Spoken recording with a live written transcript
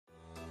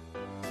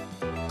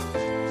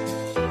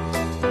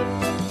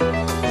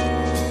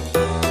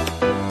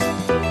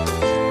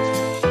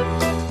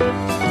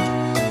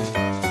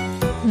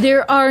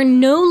There are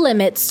no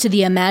limits to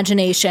the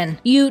imagination.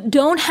 You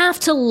don't have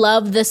to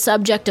love the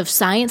subject of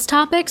science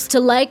topics to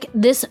like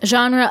this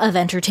genre of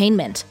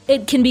entertainment.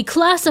 It can be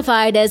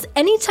classified as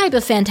any type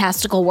of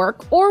fantastical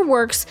work or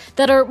works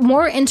that are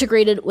more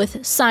integrated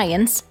with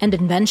science and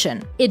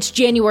invention. It's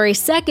January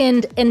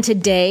 2nd, and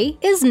today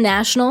is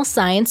National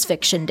Science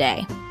Fiction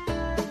Day.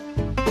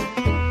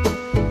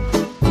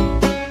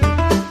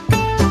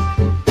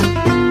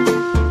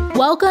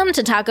 Welcome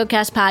to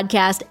TacoCast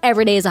Podcast,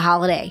 Every Day is a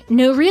Holiday.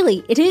 No,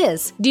 really, it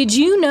is. Did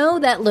you know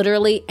that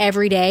literally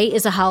every day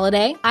is a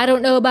holiday? I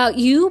don't know about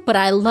you, but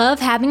I love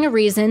having a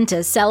reason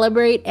to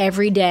celebrate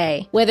every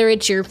day. Whether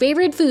it's your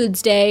favorite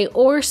foods day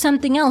or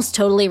something else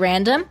totally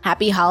random,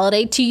 happy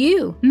holiday to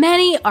you.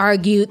 Many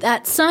argue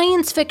that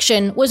science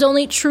fiction was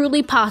only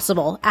truly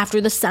possible after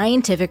the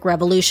scientific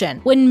revolution,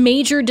 when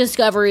major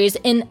discoveries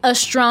in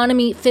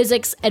astronomy,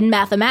 physics, and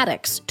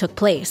mathematics took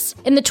place.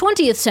 In the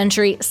 20th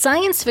century,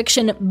 science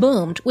fiction boomed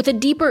with a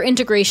deeper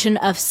integration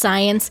of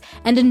science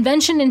and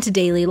invention into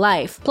daily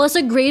life, plus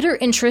a greater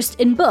interest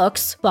in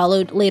books,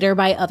 followed later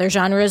by other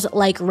genres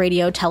like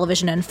radio,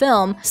 television, and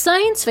film.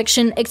 Science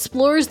fiction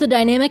explores the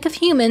dynamic of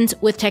humans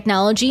with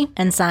technology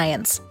and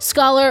science.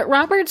 Scholar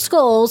Robert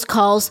Scholes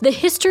calls the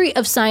history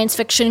of science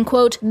fiction,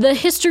 quote, the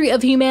history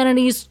of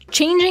humanity's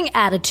changing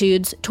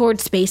attitudes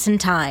toward space and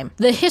time,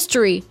 the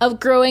history of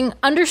growing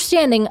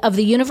understanding of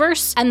the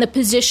universe and the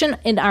position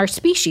in our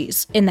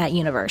species in that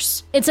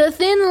universe. It's a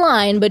thin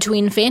line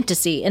between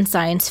fantasy and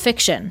science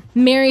fiction.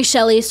 Mary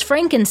Shelley's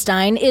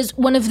Frankenstein is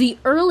one of the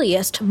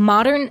earliest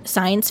modern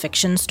science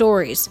fiction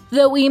stories,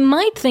 though we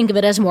might think of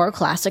it as more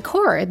classic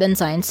horror than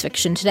science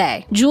fiction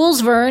today.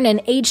 Jules Verne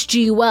and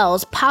H.G.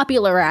 Wells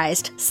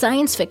popularized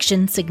science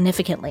fiction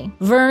significantly.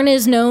 Verne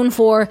is known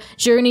for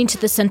Journey to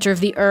the Center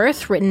of the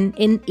Earth, written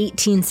in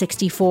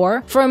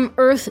 1864, From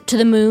Earth to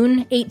the Moon,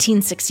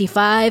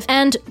 1865,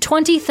 and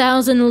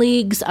 20,000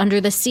 Leagues Under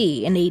the Sea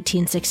in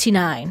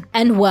 1869,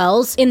 and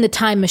Wells in The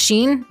Time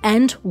Machine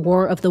and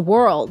War of the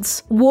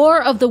Worlds.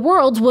 War of the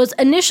Worlds was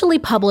initially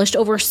published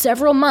over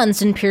several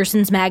months in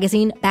Pearson's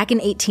magazine back in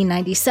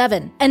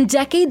 1897, and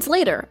decades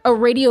later, a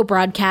radio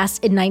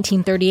broadcast in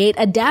 1938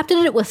 adapted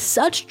it with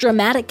such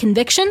dramatic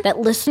conviction that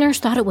listeners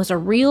thought it was a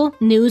real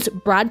news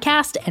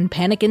broadcast and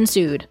panic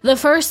ensued. The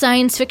first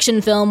science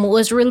fiction film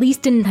was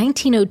released in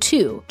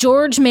 1902,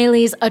 George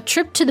Méliès' A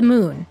Trip to the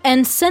Moon,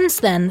 and since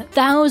then,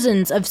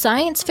 thousands of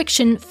science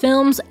fiction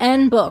films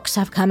and books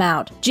have come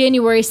out.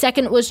 January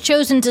 2nd was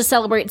chosen to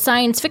celebrate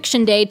Science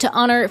Fiction Day to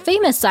honor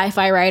famous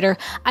sci-fi writer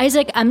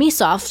Isaac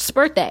Asimov's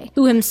birthday,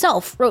 who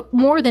himself wrote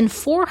more than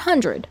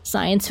 400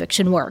 science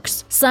fiction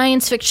works.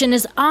 Science fiction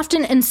is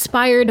often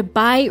inspired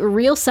by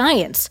real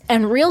science,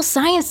 and real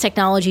science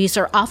technologies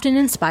are often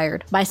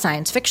inspired by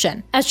science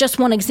fiction. As just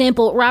one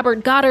example,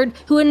 Robert Goddard,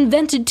 who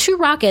invented 2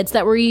 rockets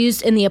that were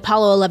used in the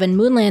Apollo 11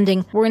 moon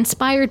landing, were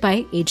inspired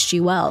by H.G.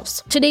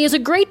 Wells. Today is a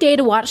great day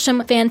to watch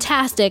some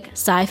fantastic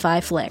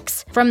sci-fi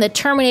flicks. From The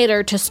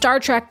Terminator to Star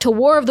Trek to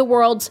War of the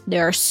Worlds,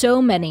 there are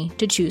so many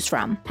to choose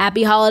from.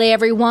 Happy holiday,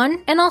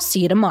 everyone, and I'll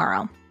see you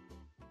tomorrow.